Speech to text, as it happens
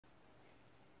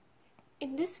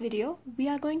In this video, we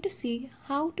are going to see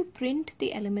how to print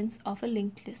the elements of a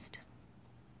linked list.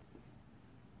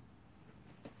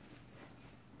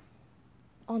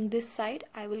 On this side,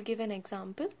 I will give an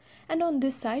example, and on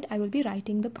this side, I will be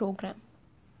writing the program.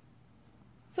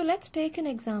 So let's take an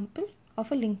example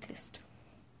of a linked list.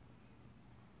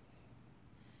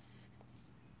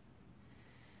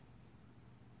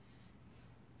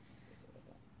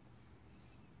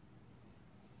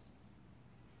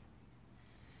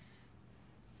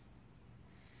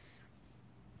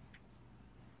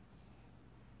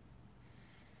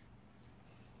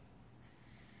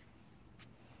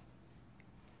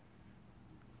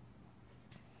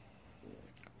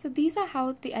 So these are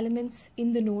how the elements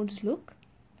in the nodes look.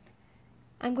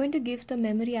 I'm going to give the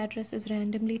memory addresses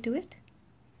randomly to it.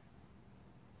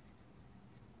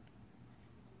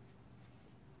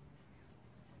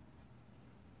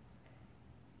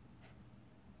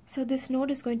 So this node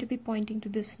is going to be pointing to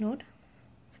this node.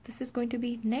 So this is going to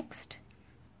be next.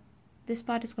 This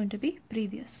part is going to be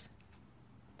previous.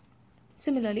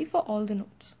 Similarly for all the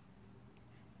nodes.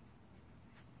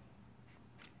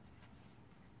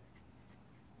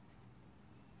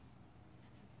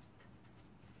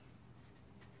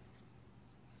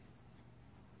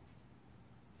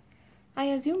 I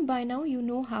assume by now you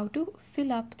know how to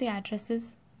fill up the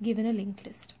addresses given a linked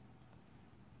list.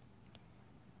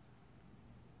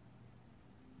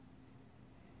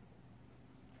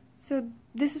 So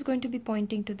this is going to be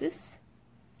pointing to this.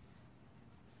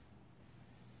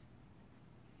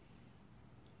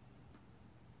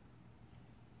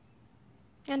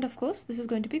 And of course, this is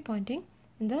going to be pointing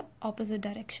in the opposite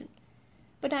direction.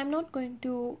 But I'm not going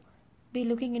to be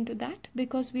looking into that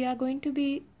because we are going to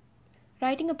be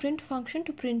writing a print function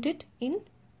to print it in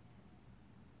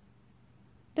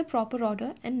the proper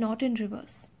order and not in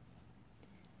reverse.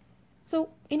 So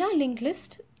in our linked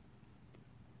list,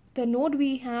 the node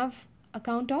we have a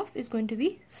count of is going to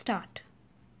be start.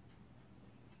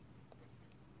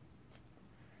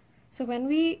 So when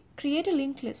we create a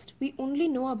linked list, we only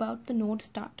know about the node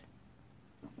start.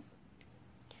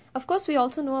 Of course, we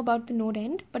also know about the node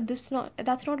end, but that's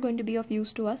not going to be of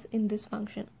use to us in this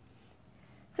function.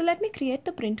 So let me create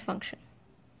the print function.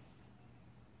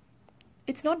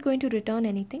 It's not going to return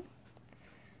anything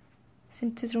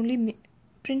since it only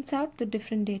prints out the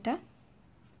different data,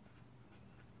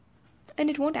 and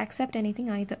it won't accept anything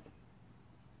either.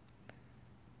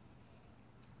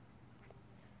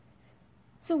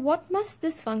 So what must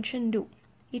this function do?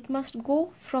 It must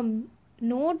go from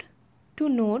node to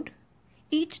node,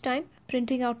 each time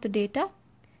printing out the data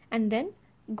and then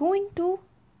going to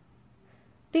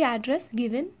the address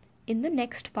given in the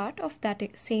next part of that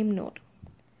same node.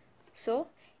 So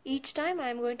each time I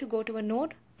am going to go to a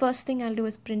node, first thing I'll do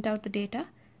is print out the data,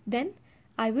 then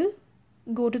I will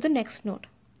go to the next node.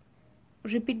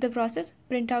 Repeat the process,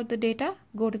 print out the data,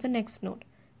 go to the next node,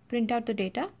 print out the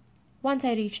data. Once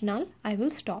I reach null, I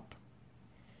will stop.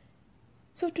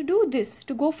 So to do this,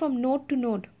 to go from node to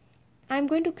node, I am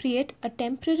going to create a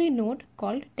temporary node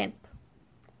called temp.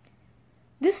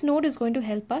 This node is going to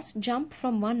help us jump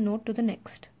from one node to the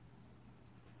next.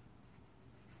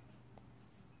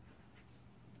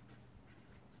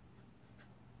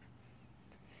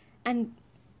 And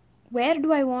where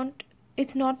do I want?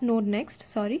 It's not node next,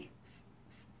 sorry.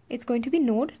 It's going to be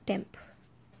node temp.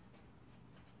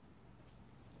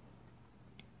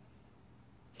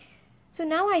 So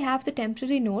now I have the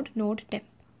temporary node, node temp.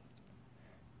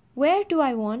 Where do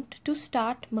I want to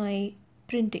start my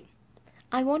printing?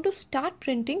 I want to start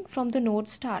printing from the node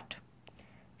start.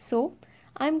 So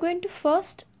I'm going to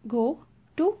first go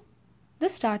to the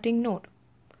starting node.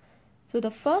 So the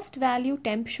first value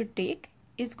temp should take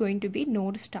is going to be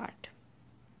node start.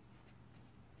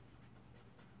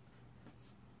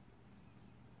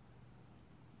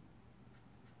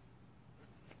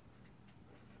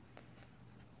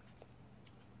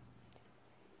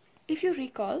 If you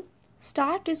recall,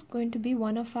 start is going to be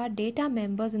one of our data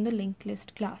members in the linked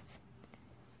list class.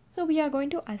 So we are going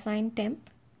to assign temp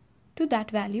to that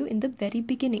value in the very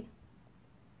beginning.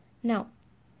 Now,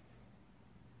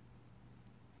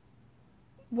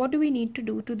 what do we need to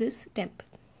do to this temp?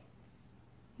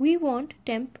 We want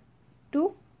temp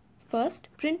to first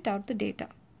print out the data.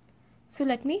 So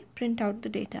let me print out the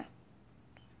data.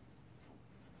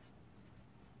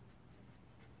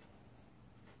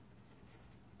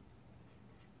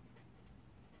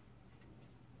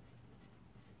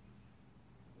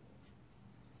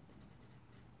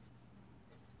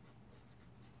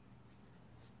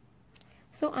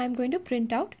 So I'm going to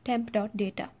print out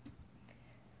temp.data.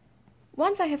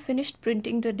 Once I have finished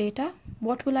printing the data,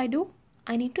 what will I do?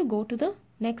 I need to go to the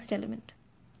next element.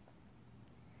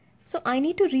 So I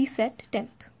need to reset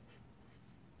temp.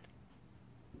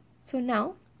 So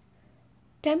now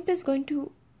temp is going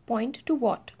to point to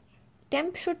what?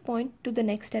 Temp should point to the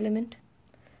next element.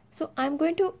 So I'm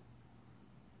going to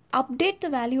update the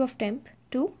value of temp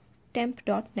to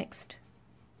temp.next.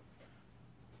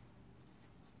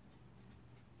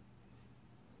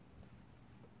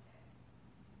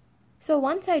 So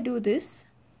once I do this,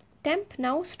 temp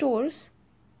now stores,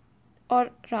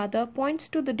 or rather points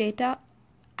to the data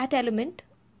at element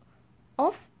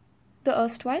of the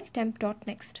erstwhile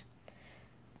temp.next.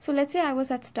 So let's say I was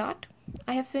at start.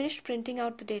 I have finished printing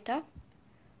out the data.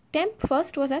 Temp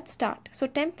first was at start. So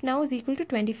temp now is equal to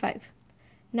 25.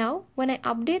 Now when I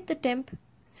update the temp,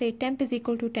 say temp is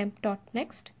equal to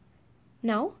temp.next.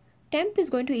 Now temp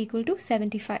is going to equal to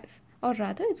 75, or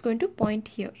rather it's going to point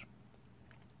here.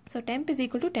 So temp is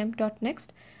equal to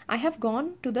temp.next. I have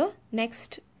gone to the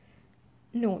next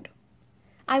node.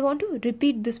 I want to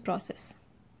repeat this process.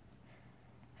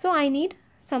 So I need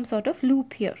some sort of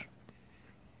loop here.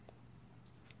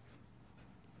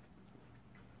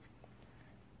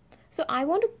 So I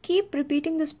want to keep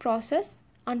repeating this process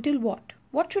until what?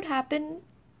 What should happen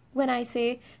when I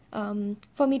say,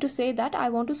 for me to say that I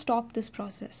want to stop this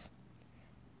process?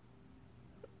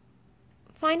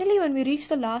 Finally, when we reach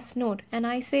the last node and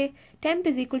I say temp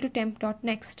is equal to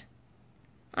temp.next,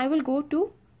 I will go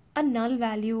to a null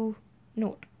value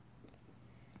node.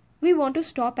 We want to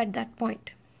stop at that point.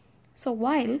 So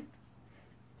while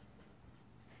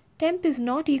temp is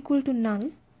not equal to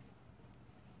null,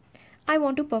 I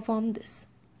want to perform this.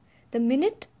 The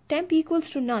minute temp equals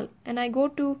to null and I go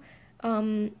to a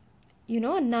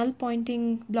null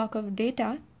pointing block of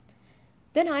data,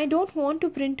 then I don't want to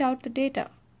print out the data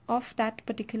of that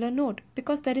particular node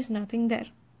because there is nothing there.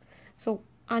 So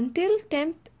until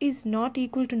temp is not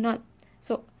equal to null,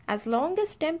 so as long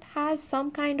as temp has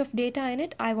some kind of data in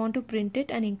it, I want to print it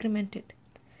and increment it.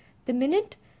 The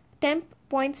minute temp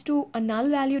points to a null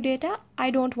value data,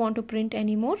 I don't want to print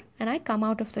anymore and I come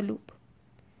out of the loop.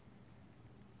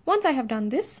 Once I have done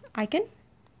this, I can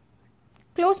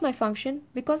close my function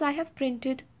because I have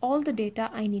printed all the data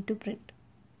I need to print.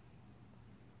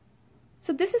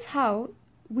 So this is how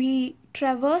we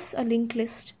traverse a linked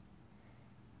list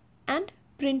and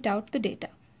print out the data.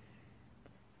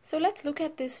 So let's look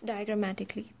at this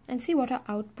diagrammatically and see what our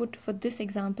output for this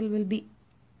example will be.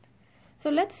 So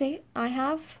let's say I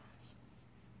have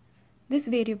this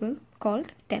variable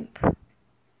called temp.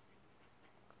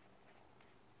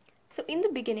 So in the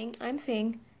beginning, I'm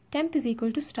saying temp is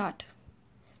equal to start.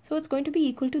 So it's going to be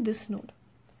equal to this node.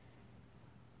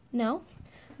 Now,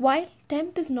 while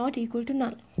temp is not equal to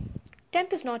null,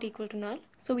 temp is not equal to null,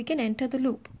 so we can enter the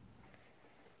loop.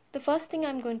 The first thing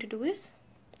I'm going to do is,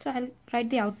 so I'll write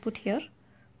the output here.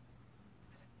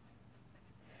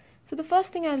 So the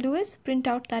first thing I'll do is print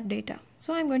out that data.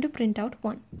 So I'm going to print out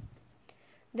 1.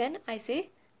 Then I say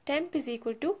temp is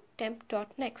equal to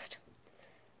temp.next.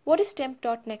 What is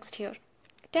temp.next here?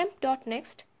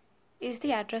 Temp.next is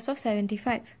the address of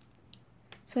 75.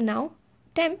 So now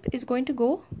temp is going to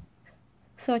go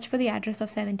search for the address of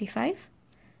 75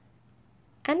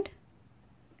 and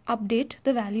update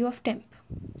the value of temp.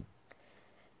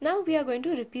 Now we are going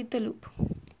to repeat the loop.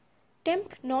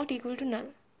 Temp not equal to null.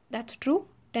 That's true.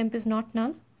 Temp is not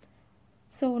null.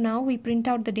 So now we print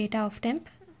out the data of temp.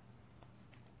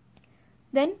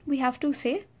 Then we have to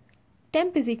say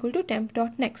temp is equal to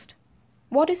temp.next.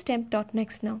 What is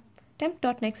temp.next now?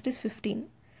 Temp.next is 15.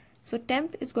 So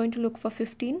temp is going to look for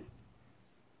 15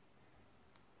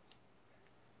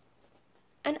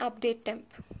 and update temp.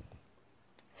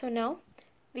 So now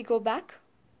we go back.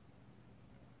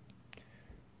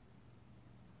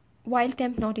 While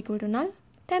temp not equal to null,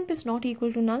 temp is not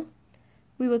equal to null,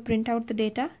 we will print out the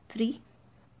data 3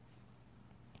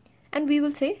 and we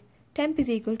will say temp is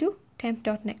equal to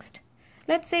temp.next.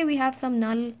 Let's say we have some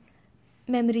null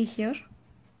memory here,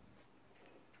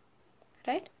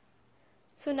 right?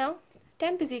 So now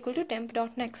temp is equal to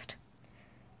temp.next.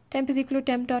 Temp is equal to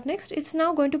temp.next. It's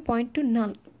now going to point to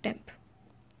null temp,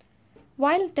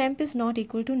 while temp is not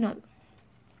equal to null.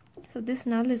 So this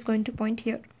null is going to point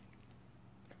here.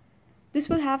 This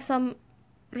will have some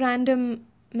random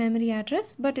memory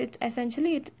address, but it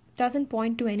doesn't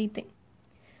point to anything.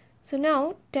 So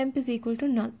now temp is equal to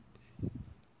null,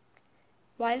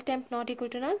 while temp not equal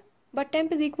to null, but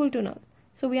temp is equal to null.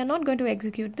 So we are not going to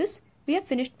execute this. We have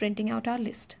finished printing out our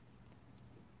list.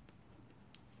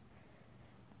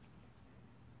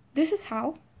 This is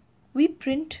how we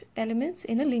print elements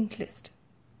in a linked list.